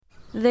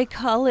They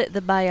call it the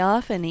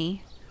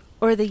Biophany,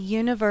 or the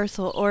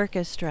Universal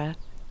Orchestra,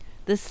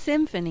 the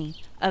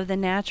symphony of the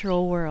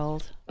natural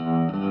world.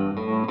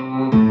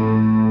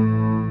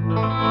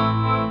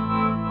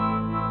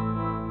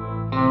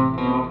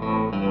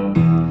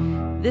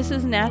 This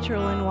is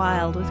Natural and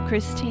Wild with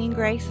Christine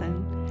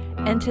Grayson,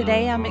 and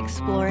today I'm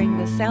exploring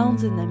the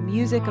sounds and the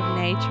music of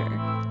nature.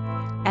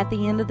 At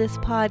the end of this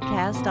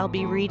podcast, I'll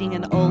be reading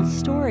an old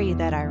story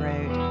that I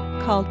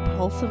wrote called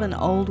Pulse of an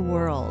Old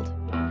World.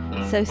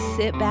 So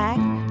sit back,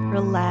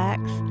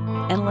 relax,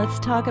 and let's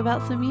talk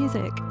about some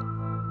music.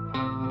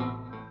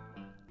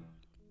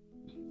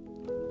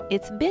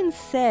 It's been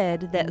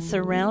said that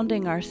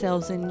surrounding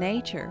ourselves in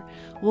nature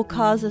will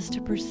cause us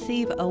to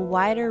perceive a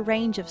wider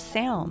range of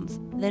sounds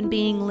than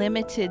being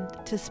limited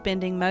to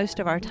spending most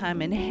of our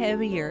time in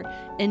heavier,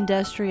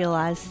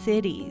 industrialized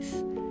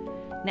cities.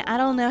 Now, I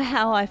don't know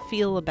how I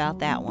feel about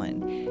that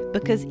one,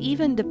 because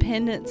even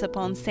dependence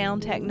upon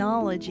sound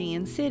technology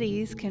in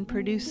cities can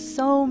produce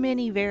so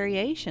many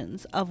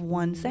variations of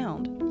one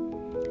sound.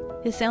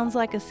 It sounds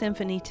like a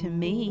symphony to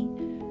me,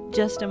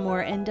 just a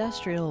more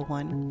industrial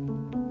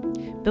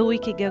one. But we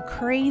could go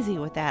crazy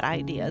with that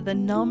idea, the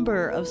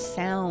number of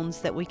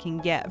sounds that we can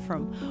get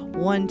from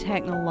one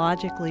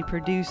technologically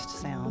produced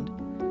sound.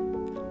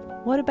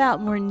 What about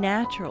more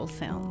natural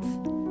sounds?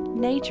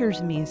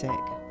 Nature's music.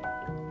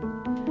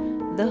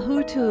 The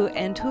Hutu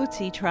and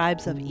Tutsi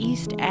tribes of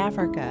East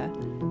Africa,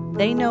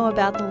 they know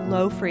about the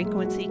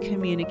low-frequency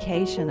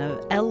communication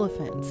of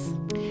elephants,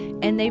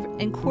 and they've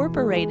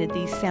incorporated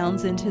these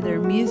sounds into their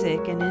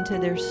music and into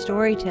their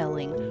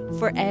storytelling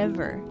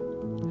forever.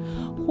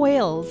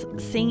 Whales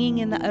singing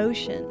in the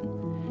ocean.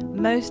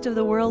 Most of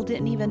the world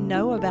didn't even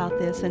know about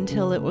this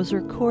until it was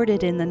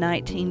recorded in the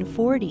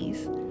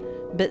 1940s,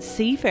 but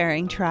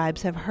seafaring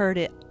tribes have heard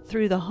it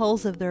through the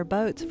hulls of their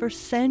boats for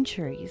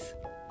centuries.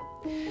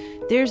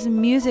 There's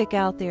music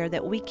out there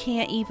that we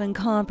can't even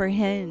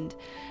comprehend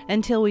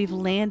until we've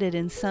landed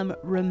in some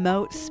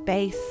remote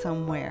space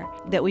somewhere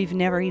that we've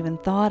never even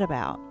thought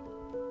about.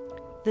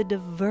 The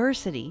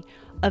diversity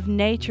of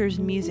nature's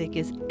music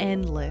is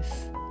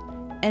endless,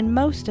 and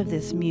most of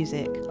this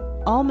music,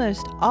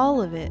 almost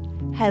all of it,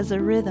 has a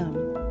rhythm.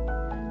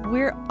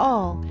 We're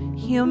all,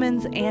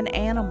 humans and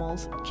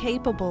animals,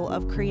 capable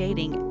of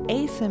creating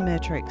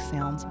asymmetric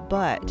sounds,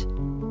 but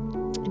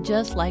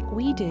just like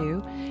we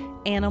do,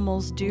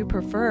 animals do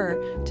prefer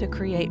to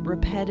create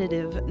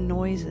repetitive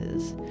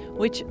noises,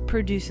 which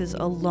produces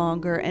a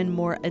longer and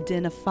more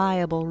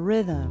identifiable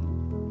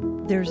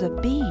rhythm. There's a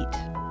beat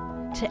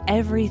to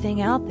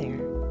everything out there.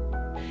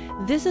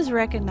 This is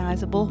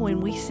recognizable when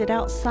we sit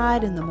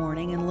outside in the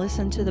morning and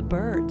listen to the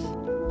birds.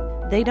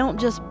 They don't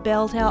just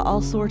belt out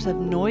all sorts of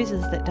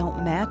noises that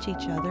don't match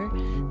each other.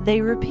 They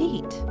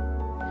repeat.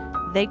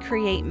 They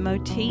create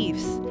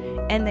motifs,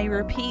 and they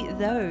repeat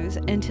those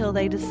until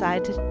they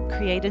decide to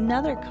create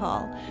another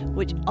call,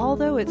 which,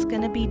 although it's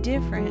going to be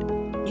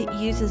different, it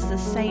uses the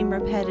same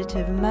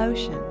repetitive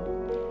motion.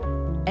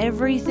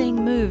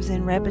 Everything moves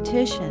in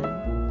repetition,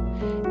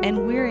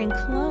 and we're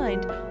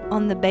inclined,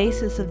 on the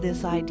basis of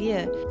this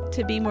idea,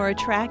 to be more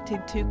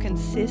attracted to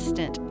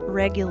consistent,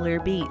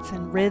 regular beats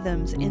and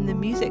rhythms in the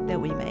music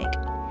that we make.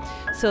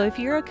 So if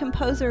you're a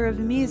composer of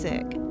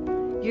music,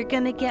 you're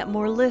going to get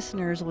more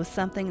listeners with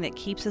something that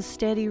keeps a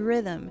steady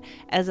rhythm,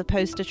 as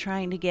opposed to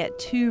trying to get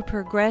too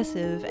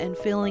progressive and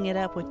filling it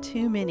up with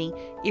too many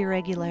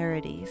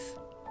irregularities.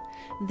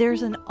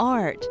 There's an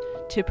art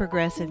to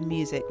progressive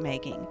music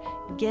making.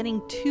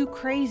 Getting too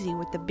crazy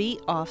with the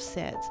beat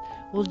offsets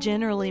will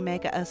generally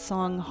make a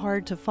song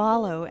hard to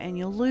follow, and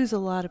you'll lose a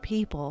lot of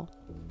people.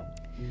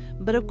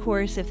 But of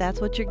course, if that's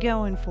what you're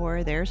going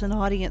for, there's an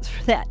audience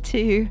for that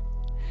too.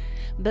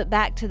 But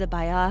back to the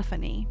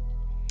Biophany.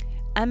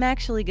 I'm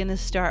actually going to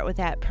start with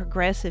that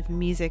progressive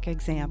music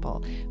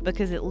example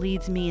because it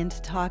leads me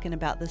into talking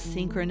about the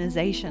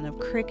synchronization of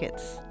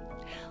crickets.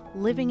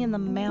 Living in the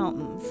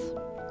mountains,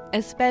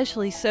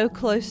 especially so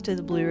close to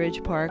the Blue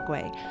Ridge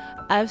Parkway,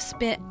 I've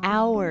spent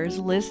hours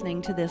listening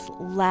to this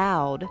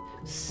loud,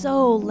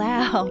 so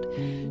loud,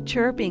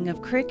 chirping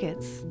of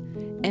crickets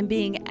and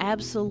being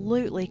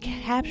absolutely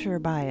captured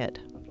by it.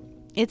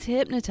 It's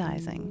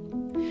hypnotizing.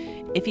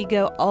 If you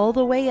go all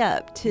the way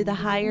up to the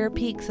higher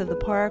peaks of the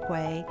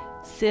parkway,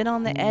 sit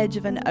on the edge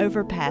of an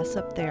overpass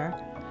up there,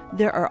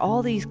 there are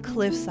all these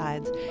cliff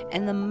sides,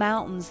 and the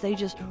mountains, they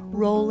just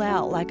roll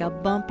out like a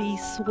bumpy,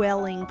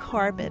 swelling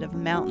carpet of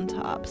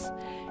mountaintops.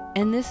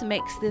 And this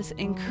makes this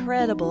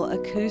incredible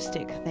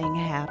acoustic thing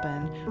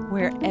happen,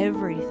 where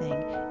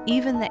everything,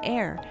 even the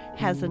air,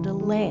 has a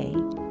delay.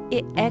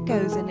 It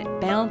echoes and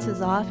it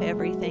bounces off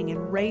everything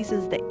and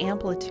raises the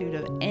amplitude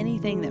of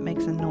anything that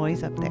makes a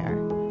noise up there.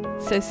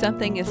 So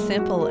something as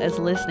simple as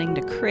listening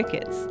to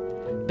crickets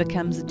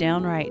becomes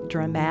downright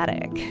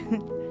dramatic.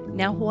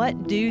 Now,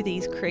 what do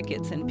these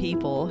crickets and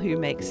people who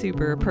make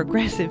super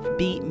progressive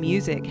beat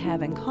music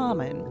have in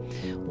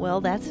common? Well,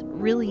 that's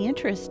really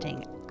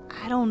interesting.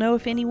 I don't know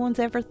if anyone's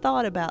ever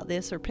thought about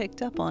this or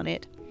picked up on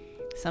it.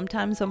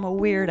 Sometimes I'm a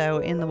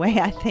weirdo in the way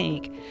I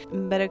think.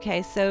 But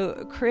okay,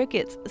 so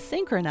crickets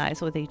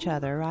synchronize with each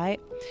other, right?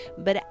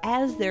 But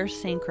as they're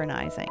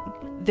synchronizing,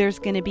 there's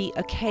going to be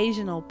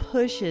occasional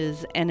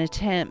pushes and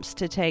attempts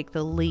to take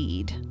the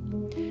lead.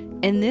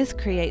 And this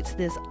creates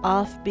this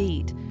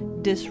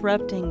offbeat,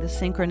 disrupting the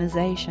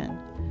synchronization.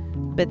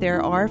 But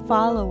there are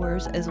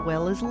followers as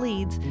well as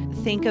leads.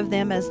 Think of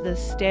them as the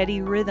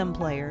steady rhythm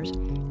players,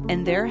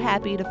 and they're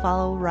happy to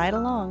follow right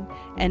along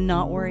and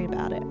not worry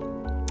about it.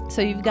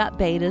 So you've got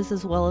betas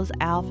as well as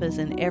alphas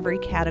in every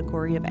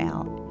category of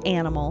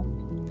animal.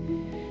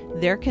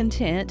 They're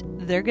content.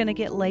 They're going to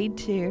get laid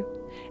too.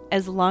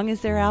 As long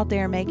as they're out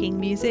there making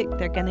music,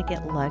 they're going to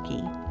get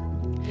lucky.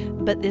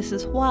 But this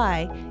is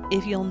why,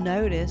 if you'll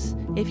notice,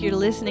 if you're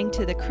listening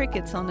to the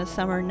crickets on a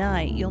summer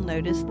night, you'll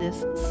notice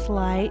this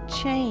slight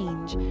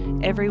change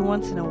every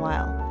once in a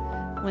while,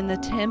 when the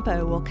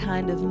tempo will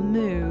kind of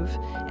move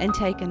and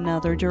take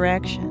another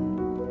direction.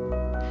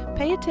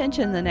 Pay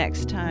attention the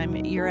next time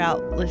you're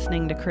out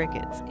listening to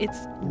crickets.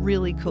 It's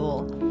really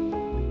cool.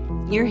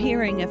 You're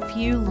hearing a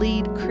few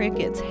lead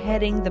crickets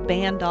heading the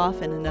band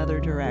off in another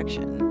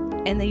direction.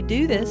 And they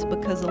do this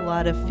because a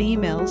lot of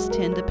females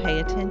tend to pay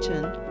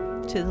attention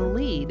to the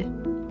lead,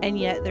 and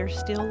yet they're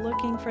still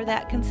looking for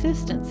that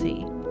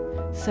consistency,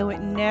 so it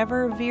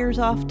never veers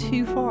off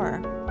too far.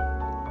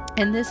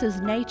 And this is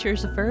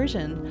nature's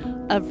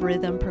version of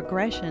rhythm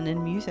progression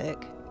in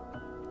music.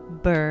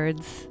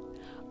 Birds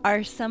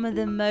are some of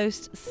the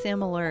most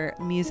similar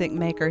music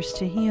makers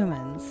to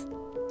humans.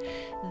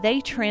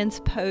 They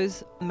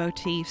transpose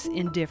motifs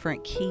in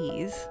different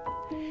keys.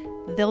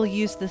 They'll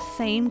use the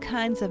same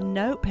kinds of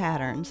note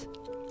patterns.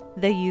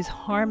 They use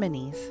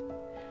harmonies,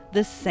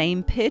 the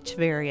same pitch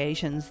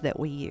variations that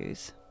we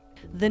use.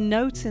 The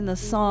notes in the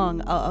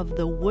song of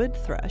the wood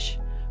thrush,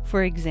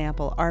 for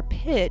example, are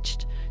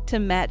pitched to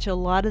match a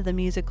lot of the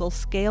musical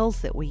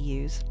scales that we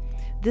use.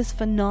 This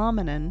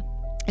phenomenon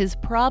is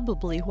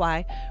probably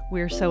why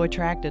we're so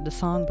attracted to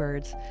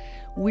songbirds.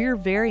 We're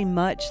very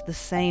much the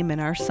same in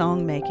our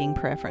song-making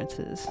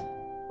preferences.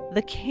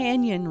 The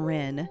canyon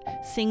wren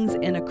sings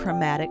in a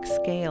chromatic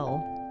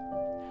scale.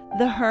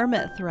 The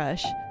hermit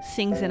thrush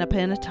sings in a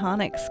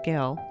pentatonic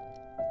scale.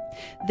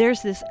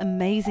 There's this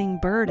amazing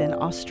bird in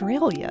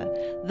Australia,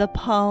 the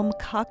palm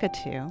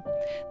cockatoo,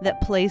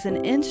 that plays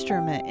an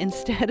instrument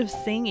instead of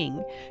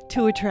singing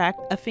to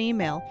attract a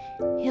female.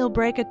 He'll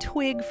break a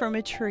twig from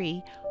a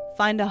tree,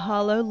 find a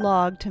hollow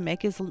log to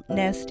make his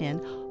nest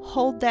in,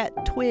 hold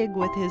that twig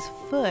with his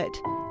foot,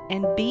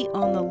 and beat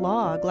on the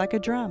log like a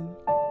drum.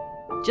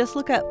 Just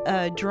look up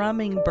a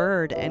drumming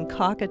bird and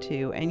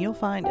cockatoo and you'll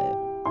find it.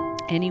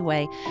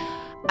 Anyway,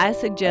 I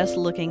suggest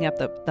looking up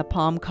the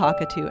palm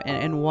cockatoo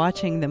and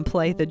watching them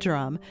play the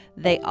drum.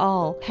 They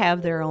all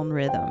have their own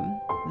rhythm.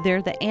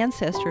 They're the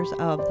ancestors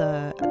of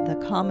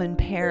the common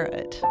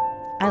parrot.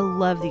 I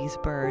love these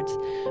birds,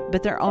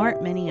 but there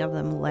aren't many of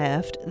them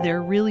left.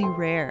 They're really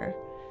rare.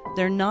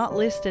 They're not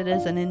listed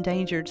as an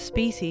endangered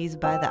species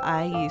by the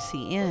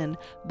IUCN,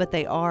 but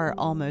they are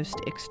almost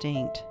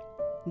extinct.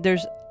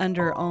 There's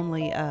under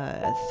only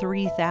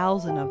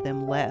 3,000 of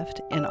them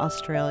left in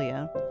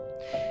Australia.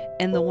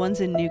 And the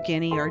ones in New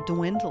Guinea are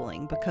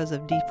dwindling because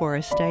of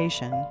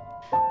deforestation.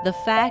 The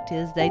fact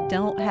is they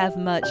don't have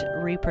much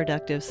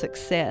reproductive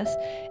success,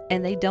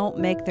 and they don't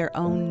make their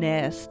own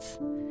nests.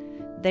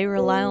 They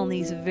rely on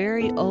these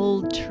very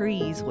old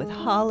trees with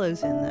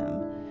hollows in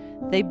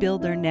them. They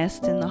build their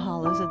nests in the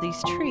hollows of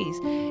these trees,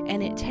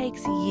 and it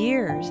takes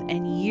years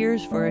and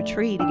years for a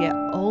tree to get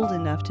old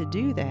enough to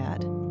do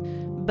that.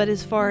 But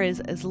as far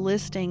as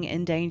listing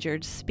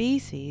endangered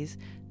species,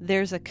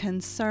 there's a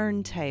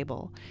concern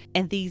table,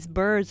 and these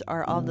birds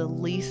are of the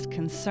least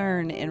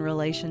concern in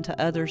relation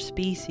to other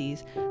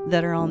species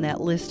that are on that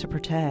list to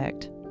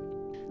protect.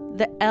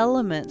 The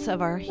elements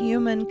of our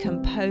human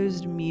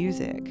composed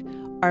music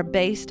are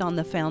based on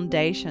the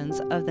foundations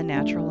of the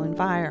natural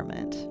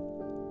environment.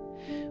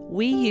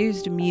 We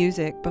used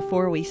music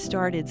before we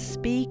started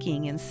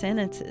speaking in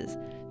sentences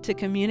to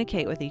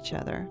communicate with each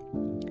other,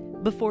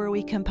 before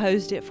we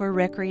composed it for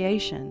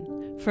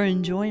recreation, for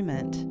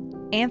enjoyment.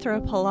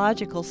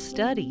 Anthropological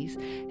studies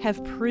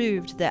have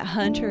proved that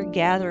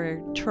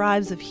hunter-gatherer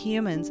tribes of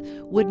humans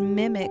would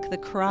mimic the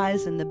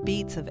cries and the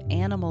beats of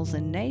animals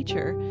in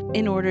nature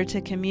in order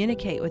to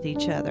communicate with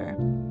each other.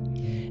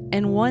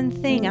 And one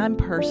thing I'm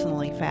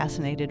personally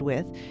fascinated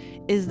with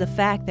is the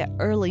fact that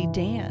early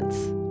dance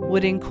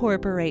would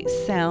incorporate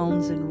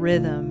sounds and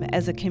rhythm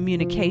as a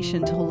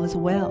communication tool as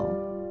well.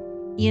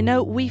 You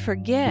know, we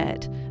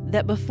forget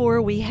that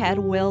before we had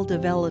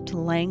well-developed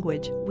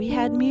language, we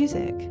had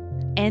music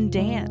and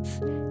dance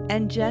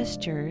and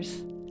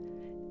gestures.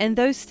 And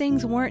those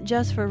things weren't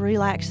just for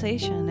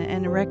relaxation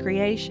and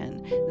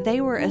recreation. They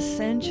were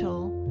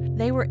essential.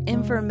 They were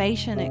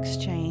information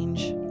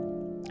exchange.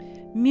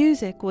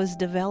 Music was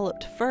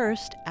developed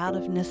first out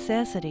of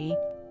necessity.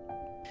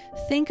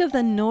 Think of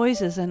the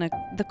noises and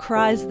the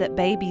cries that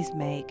babies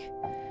make.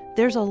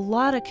 There's a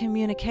lot of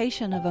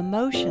communication of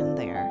emotion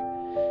there.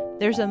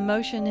 There's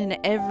emotion in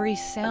every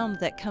sound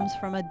that comes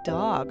from a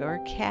dog or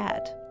a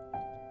cat.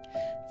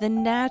 the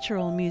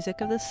natural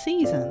music of the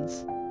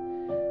seasons.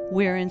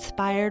 We're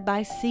inspired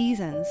by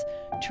seasons,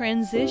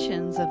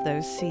 transitions of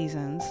those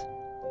seasons.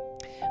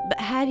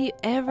 But have you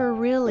ever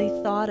really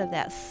thought of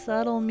that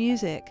subtle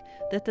music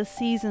that the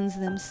seasons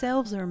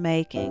themselves are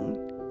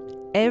making?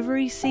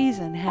 Every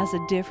season has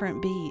a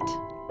different beat.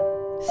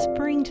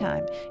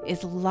 Springtime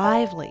is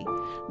lively,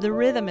 the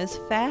rhythm is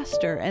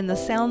faster, and the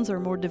sounds are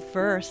more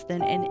diverse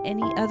than in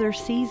any other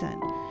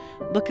season,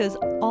 because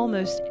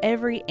almost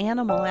every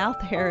animal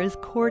out there is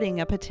courting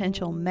a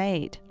potential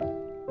mate.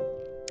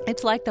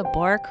 It's like the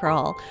bar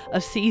crawl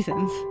of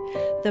seasons.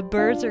 The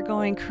birds are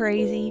going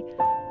crazy.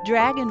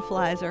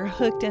 Dragonflies are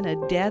hooked in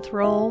a death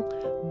roll,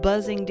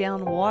 buzzing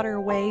down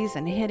waterways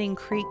and hitting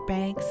creek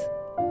banks.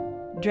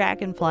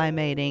 Dragonfly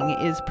mating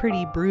is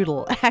pretty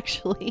brutal,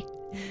 actually.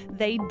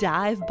 They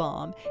dive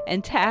bomb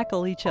and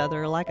tackle each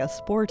other like a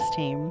sports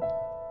team.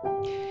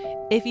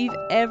 If you've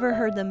ever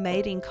heard the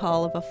mating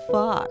call of a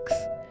fox,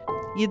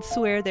 you'd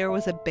swear there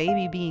was a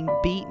baby being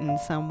beaten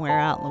somewhere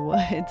out in the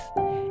woods.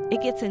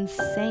 It gets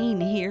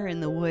insane here in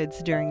the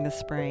woods during the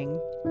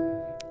spring.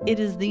 It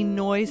is the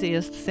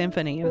noisiest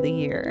symphony of the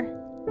year.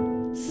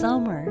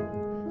 Summer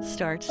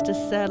starts to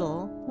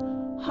settle.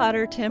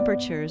 Hotter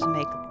temperatures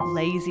make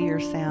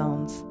lazier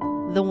sounds.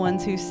 The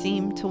ones who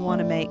seem to want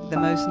to make the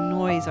most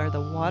noise are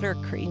the water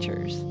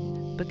creatures,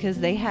 because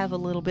they have a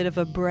little bit of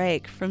a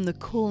break from the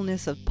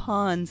coolness of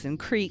ponds and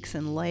creeks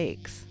and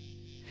lakes.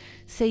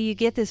 So you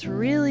get this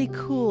really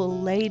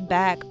cool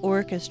laid-back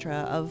orchestra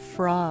of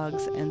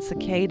frogs and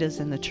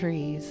cicadas in the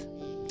trees.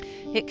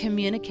 It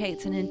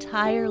communicates an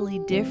entirely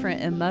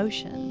different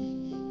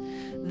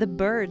emotion. The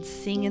birds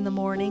sing in the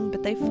morning,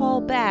 but they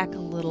fall back a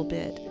little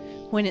bit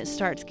when it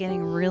starts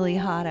getting really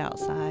hot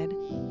outside.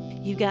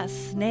 You've got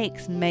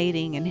snakes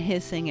mating and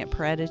hissing at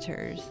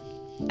predators.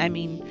 I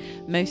mean,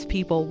 most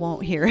people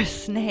won't hear a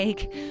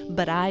snake,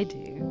 but I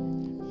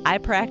do. I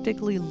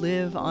practically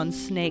live on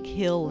Snake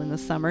Hill in the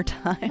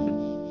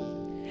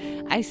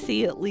summertime. I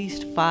see at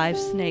least 5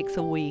 snakes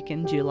a week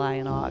in July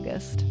and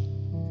August.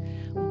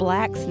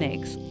 Black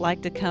snakes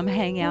like to come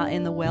hang out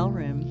in the well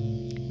room,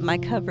 my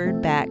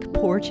covered back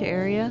porch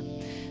area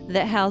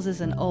that houses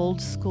an old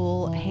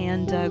school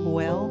hand-dug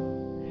well.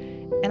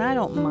 And I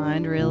don't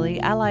mind, really.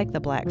 I like the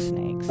black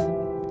snakes.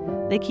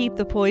 They keep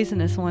the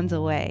poisonous ones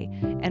away,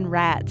 and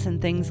rats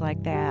and things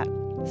like that.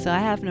 So I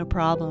have no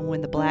problem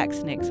when the black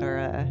snakes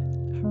are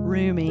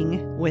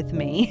rooming with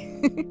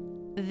me.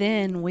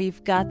 Then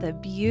we've got the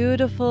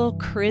beautiful,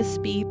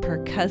 crispy,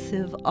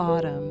 percussive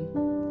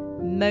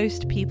autumn.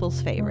 Most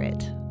people's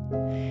favorite.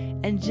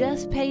 And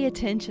just pay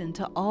attention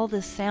to all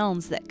the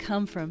sounds that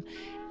come from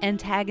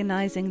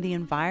antagonizing the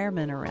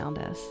environment around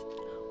us.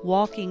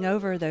 Walking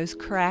over those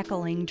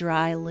crackling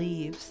dry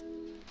leaves.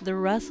 The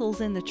rustles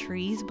in the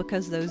trees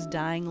because those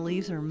dying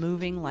leaves are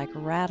moving like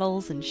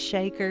rattles and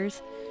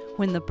shakers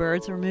when the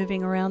birds are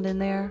moving around in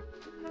there.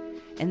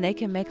 And they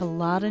can make a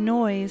lot of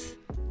noise.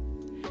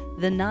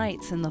 The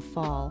nights in the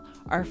fall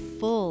are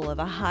full of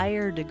a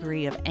higher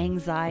degree of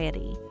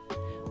anxiety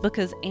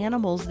because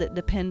animals that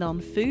depend on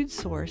food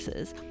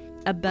sources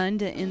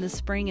abundant in the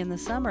spring and the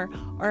summer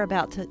are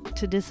about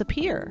to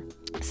disappear.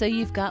 So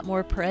you've got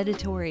more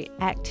predatory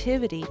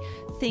activity,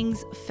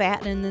 things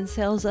fattening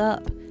themselves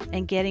up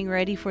and getting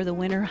ready for the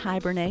winter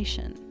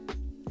hibernation.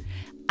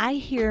 I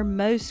hear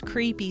most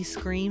creepy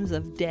screams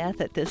of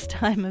death at this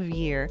time of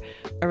year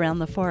around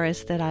the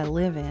forest that I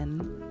live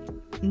in.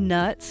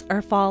 Nuts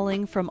are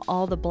falling from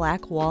all the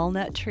black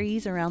walnut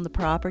trees around the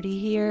property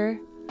here.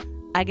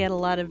 I get a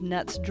lot of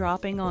nuts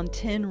dropping on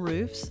tin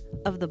roofs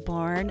of the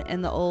barn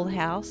and the old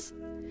house,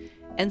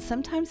 and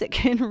sometimes it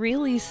can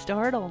really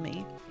startle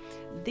me.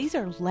 These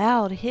are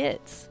loud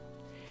hits,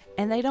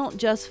 and they don't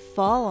just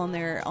fall on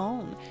their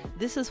own.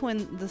 This is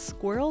when the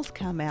squirrels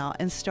come out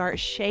and start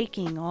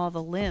shaking all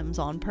the limbs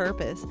on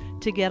purpose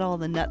to get all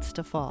the nuts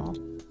to fall.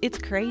 It's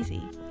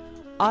crazy.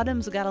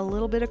 Autumn's got a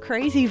little bit of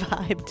crazy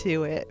vibe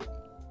to it.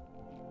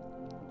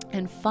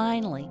 And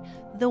finally,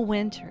 the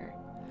winter.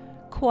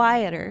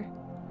 Quieter,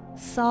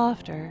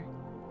 softer.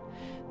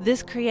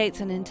 This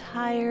creates an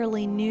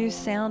entirely new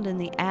sound in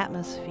the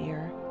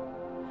atmosphere.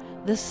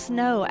 The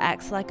snow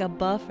acts like a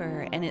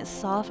buffer and it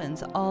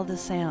softens all the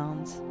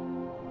sounds.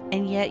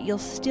 And yet you'll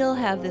still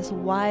have this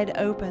wide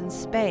open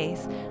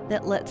space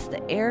that lets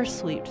the air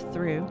sweep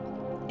through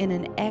in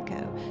an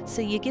echo.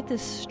 So you get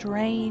this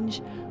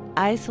strange,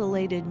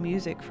 isolated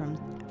music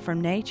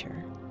from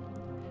nature.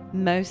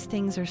 Most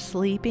things are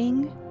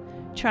sleeping,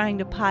 trying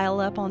to pile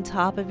up on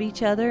top of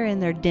each other in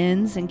their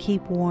dens and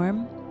keep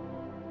warm.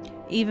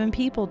 Even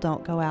people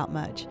don't go out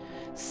much.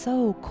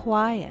 So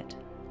quiet,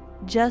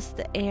 just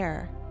the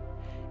air.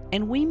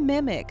 And we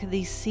mimic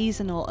these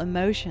seasonal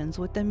emotions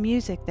with the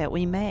music that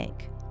we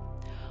make.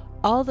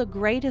 All the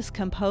greatest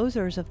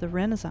composers of the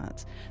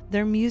Renaissance,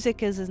 their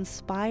music is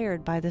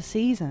inspired by the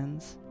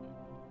seasons.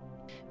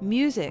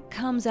 Music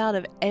comes out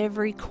of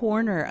every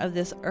corner of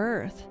this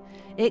earth.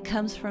 It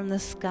comes from the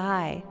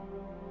sky,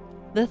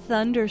 the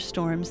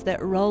thunderstorms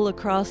that roll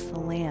across the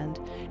land,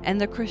 and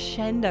the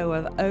crescendo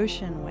of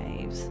ocean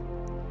waves.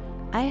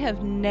 I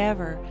have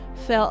never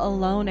felt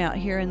alone out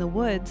here in the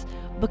woods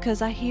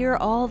because I hear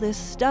all this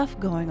stuff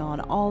going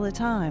on all the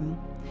time.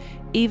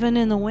 Even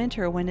in the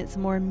winter when it's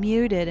more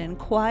muted and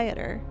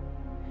quieter,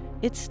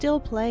 it's still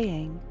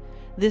playing,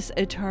 this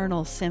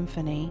eternal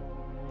symphony.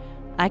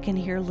 I can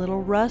hear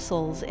little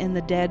rustles in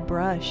the dead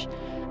brush.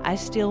 I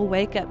still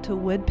wake up to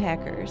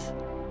woodpeckers.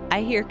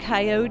 I hear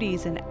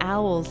coyotes and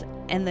owls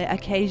and the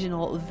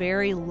occasional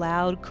very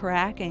loud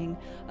cracking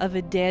of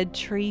a dead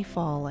tree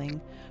falling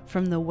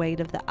from the weight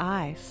of the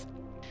ice.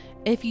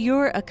 If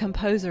you're a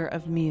composer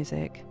of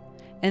music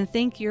and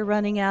think you're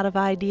running out of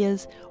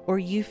ideas or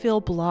you feel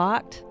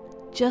blocked,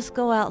 just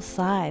go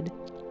outside.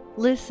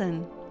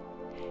 Listen.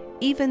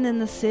 Even in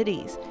the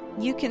cities,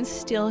 you can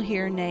still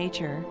hear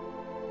nature.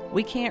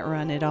 We can't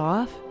run it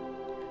off.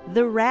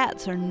 The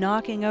rats are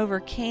knocking over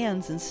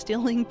cans and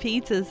stealing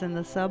pizzas in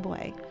the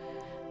subway.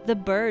 The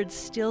birds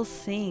still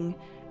sing,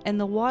 and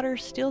the water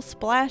still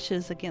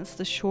splashes against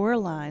the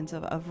shorelines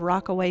of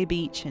Rockaway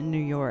Beach in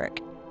New York.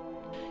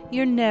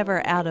 You're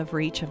never out of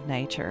reach of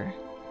nature.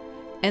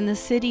 And the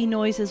city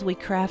noises we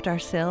craft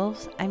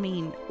ourselves,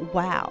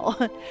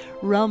 wow.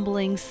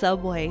 Rumbling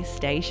subway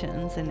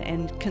stations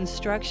and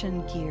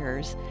construction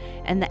gears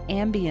and the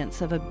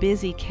ambience of a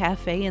busy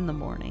cafe in the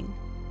morning.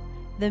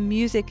 The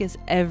music is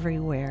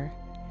everywhere.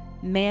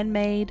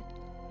 Man-made,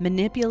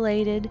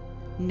 manipulated,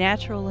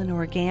 natural and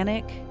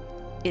organic.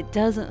 It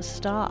doesn't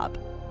stop.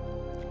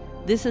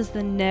 This is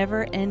the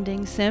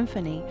never-ending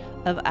symphony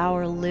of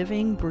our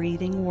living,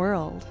 breathing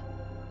world.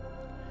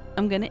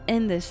 I'm going to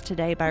end this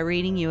today by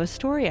reading you a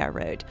story I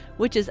wrote,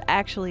 which is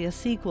actually a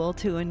sequel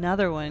to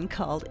another one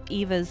called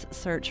Eva's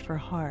Search for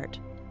Heart.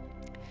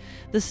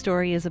 The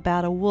story is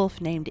about a wolf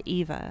named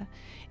Eva.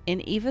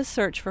 In Eva's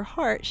search for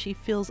heart, she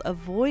feels a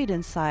void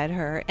inside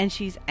her, and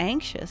she's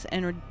anxious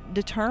and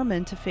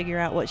determined to figure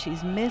out what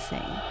she's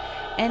missing.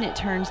 And it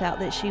turns out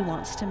that she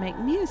wants to make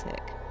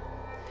music.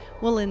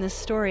 Well, in this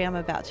story I'm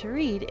about to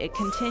read, it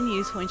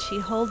continues when she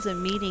holds a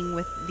meeting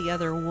with the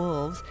other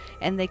wolves,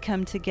 and they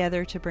come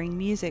together to bring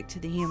music to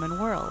the human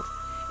world.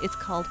 It's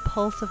called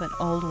Pulse of an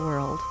Old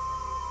World.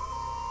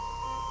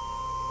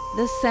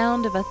 The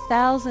sound of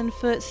 1,000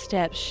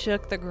 footsteps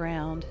shook the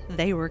ground.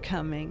 They were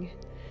coming.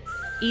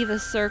 Eva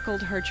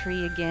circled her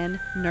tree again,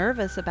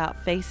 nervous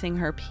about facing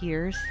her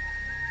peers.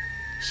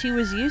 She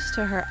was used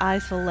to her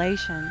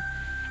isolation,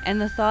 and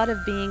the thought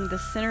of being the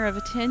center of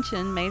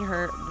attention made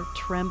her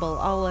tremble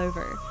all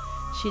over.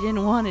 She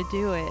didn't want to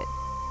do it,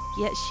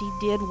 yet she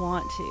did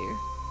want to.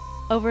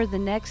 Over the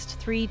next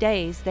 3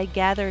 days, they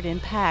gathered in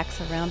packs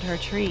around her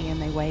tree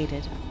and they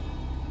waited.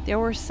 There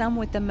were some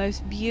with the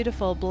most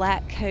beautiful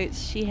black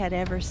coats she had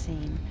ever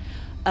seen.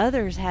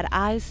 Others had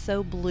eyes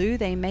so blue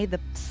they made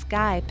the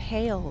sky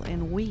pale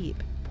and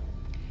weep.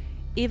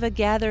 Eva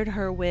gathered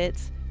her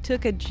wits,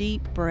 took a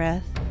deep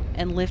breath,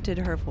 and lifted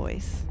her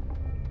voice.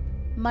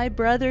 My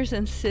brothers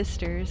and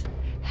sisters,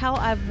 how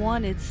I've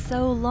wanted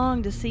so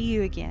long to see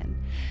you again.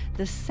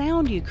 The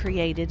sound you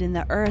created in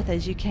the earth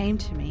as you came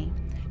to me.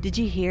 Did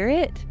you hear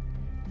it?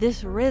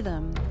 This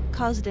rhythm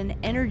caused an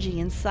energy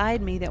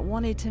inside me that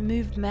wanted to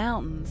move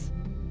mountains.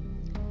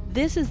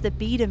 This is the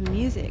beat of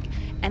music,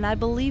 and I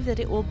believe that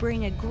it will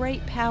bring a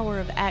great power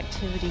of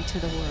activity to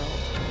the world.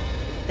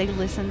 They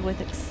listened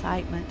with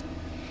excitement.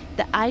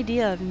 The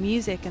idea of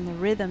music and the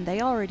rhythm they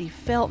already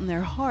felt in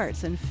their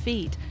hearts and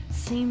feet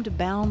seemed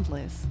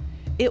boundless.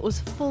 It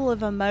was full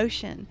of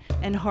emotion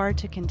and hard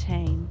to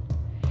contain.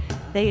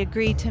 They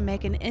agreed to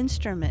make an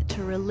instrument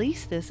to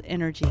release this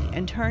energy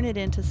and turn it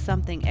into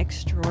something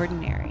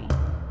extraordinary.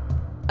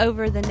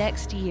 Over the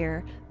next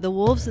year, the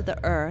wolves of the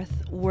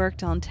earth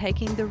worked on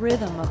taking the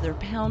rhythm of their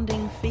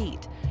pounding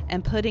feet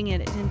and putting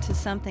it into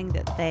something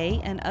that they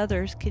and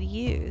others could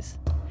use.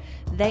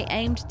 They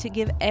aimed to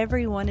give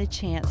everyone a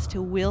chance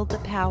to wield the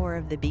power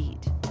of the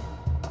beat.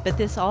 But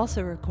this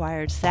also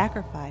required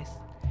sacrifice.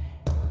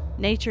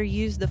 Nature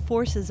used the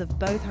forces of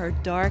both her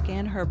dark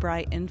and her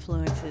bright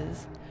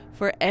influences,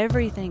 for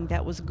everything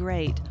that was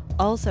great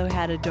also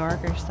had a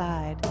darker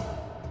side.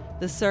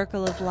 The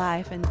circle of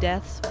life and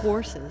death's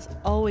forces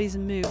always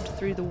moved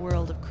through the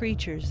world of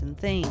creatures and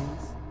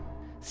things.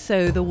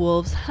 So the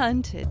wolves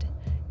hunted,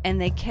 and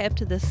they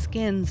kept the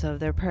skins of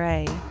their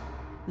prey.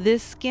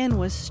 This skin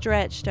was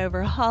stretched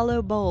over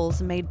hollow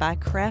bowls made by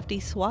crafty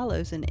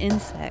swallows and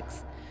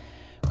insects.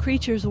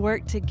 Creatures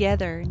worked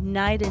together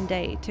night and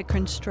day to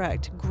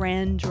construct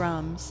grand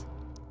drums.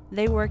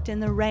 They worked in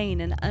the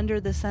rain and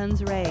under the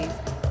sun's rays,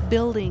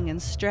 building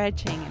and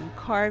stretching and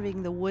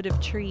carving the wood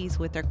of trees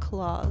with their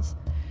claws.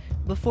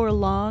 Before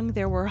long,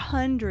 there were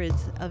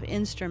hundreds of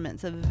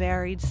instruments of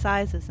varied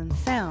sizes and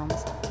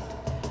sounds.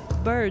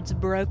 Birds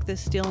broke the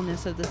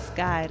stillness of the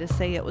sky to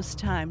say it was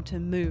time to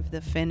move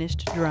the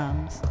finished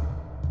drums.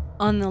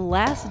 On the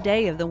last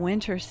day of the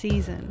winter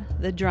season,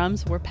 the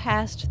drums were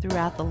passed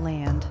throughout the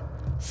land.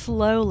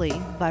 Slowly,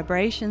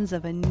 vibrations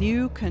of a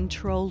new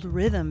controlled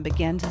rhythm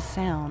began to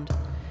sound.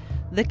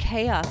 The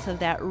chaos of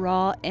that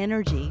raw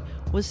energy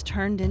was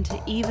turned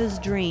into Eva's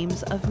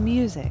dreams of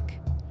music.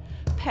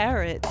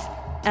 Parrots,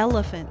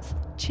 elephants,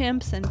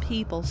 chimps, and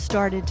people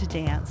started to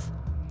dance.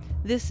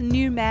 This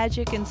new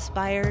magic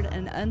inspired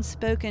an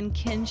unspoken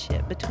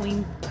kinship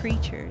between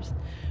creatures,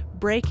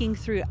 breaking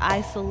through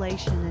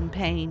isolation and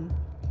pain.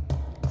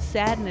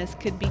 Sadness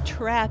could be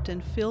trapped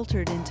and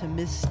filtered into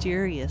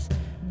mysterious,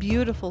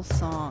 beautiful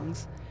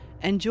songs,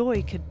 and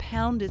joy could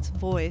pound its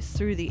voice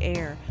through the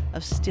air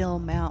of still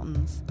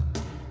mountains.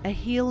 A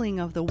healing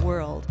of the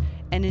world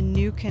and a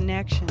new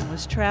connection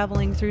was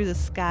traveling through the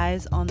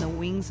skies on the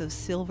wings of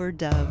silver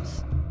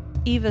doves.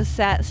 Eva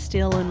sat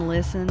still and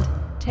listened,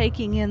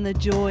 taking in the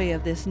joy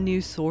of this new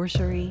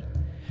sorcery.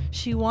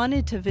 She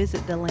wanted to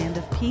visit the land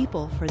of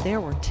people, for there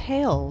were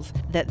tales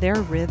that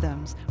their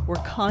rhythms were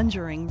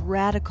conjuring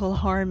radical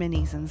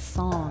harmonies and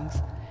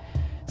songs.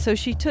 So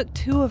she took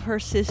 2 of her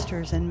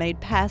sisters and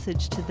made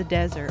passage to the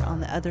desert on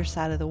the other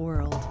side of the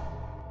world.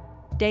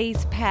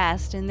 Days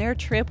passed, and their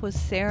trip was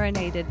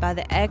serenaded by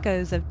the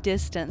echoes of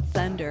distant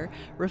thunder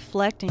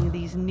reflecting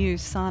these new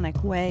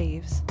sonic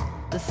waves.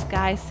 The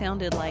sky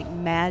sounded like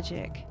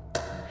magic.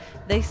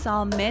 They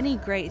saw many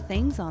great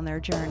things on their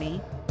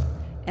journey,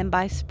 and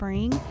by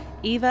spring,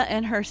 Eva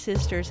and her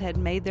sisters had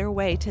made their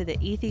way to the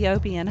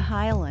Ethiopian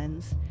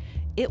highlands.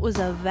 It was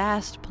a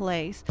vast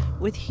place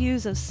with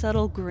hues of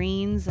subtle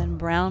greens and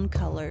brown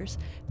colors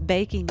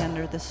baking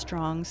under the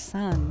strong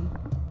sun.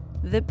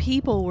 The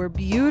people were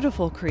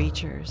beautiful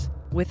creatures,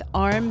 with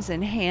arms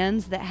and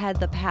hands that had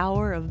the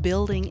power of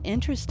building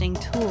interesting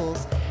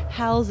tools,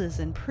 houses,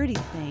 and pretty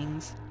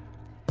things.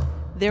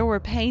 There were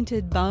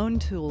painted bone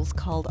tools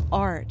called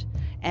art,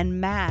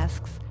 and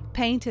masks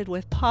painted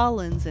with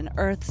pollens and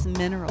earth's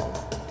minerals.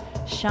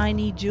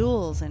 Shiny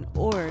jewels and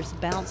ores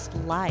bounced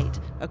light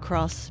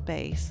across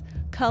space,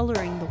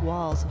 coloring the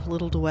walls of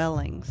little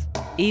dwellings.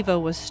 Eva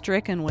was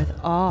stricken with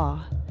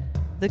awe.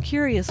 The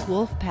curious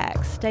wolf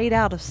pack stayed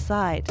out of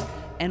sight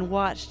and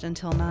watched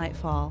until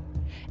nightfall,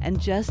 and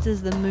just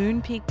as the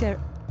moon peeked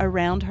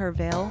around her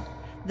veil,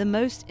 the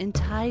most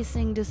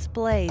enticing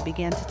display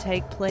began to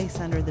take place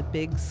under the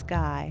big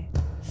sky.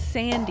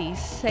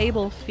 Sandy's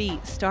sable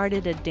feet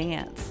started a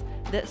dance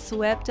that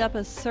swept up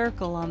a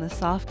circle on the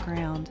soft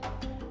ground.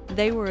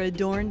 They were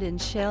adorned in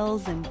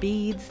shells and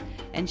beads,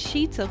 and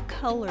sheets of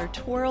color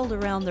twirled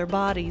around their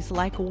bodies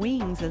like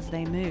wings as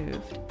they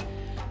moved.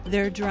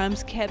 Their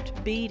drums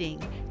kept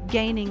beating,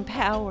 gaining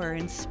power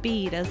and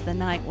speed as the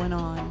night went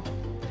on.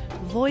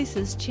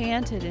 Voices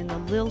chanted in the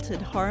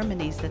lilted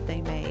harmonies that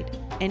they made,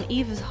 and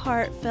Eva's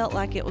heart felt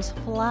like it was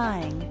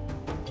flying.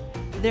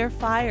 Their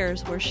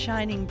fires were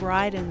shining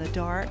bright in the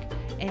dark,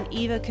 and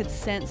Eva could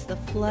sense the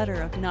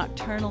flutter of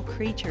nocturnal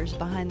creatures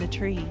behind the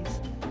trees.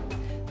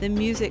 The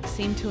music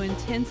seemed to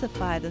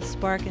intensify the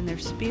spark in their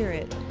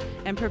spirit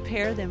and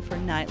prepare them for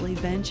nightly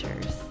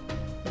ventures.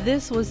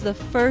 This was the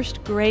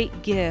first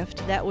great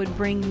gift that would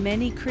bring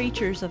many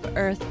creatures of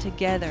earth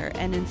together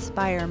and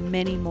inspire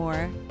many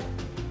more.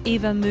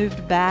 Eva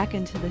moved back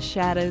into the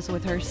shadows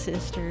with her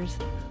sisters,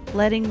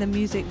 letting the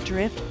music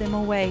drift them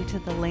away to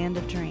the land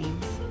of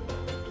dreams.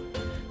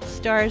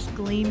 Stars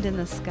gleamed in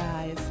the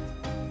skies.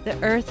 The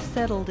earth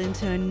settled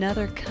into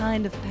another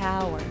kind of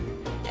power,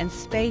 and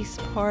space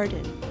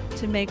parted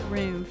to make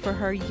room for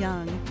her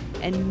young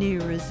and new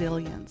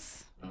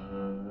resilience.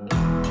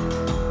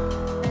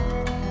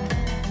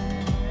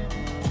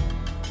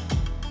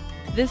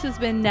 This has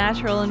been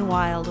Natural and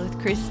Wild with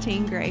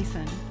Christine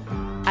Grayson.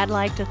 I'd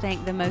like to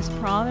thank the most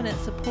prominent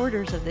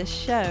supporters of this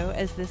show,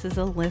 as this is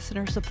a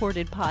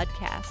listener-supported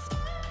podcast.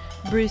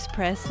 Bruce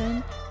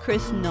Preston,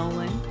 Chris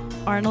Nolan,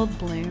 Arnold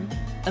Bloom,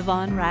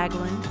 Yvonne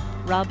Ragland,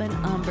 Robin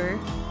Umber,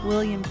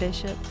 William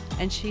Bishop,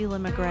 and Sheila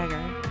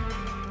McGregor.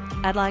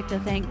 I'd like to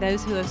thank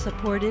those who have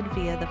supported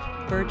via the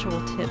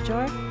virtual tip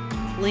jar,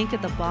 link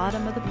at the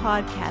bottom of the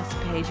podcast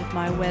page of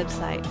my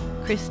website,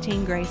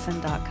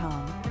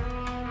 christinegrayson.com.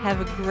 Have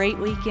a great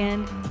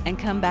weekend and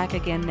come back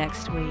again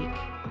next week.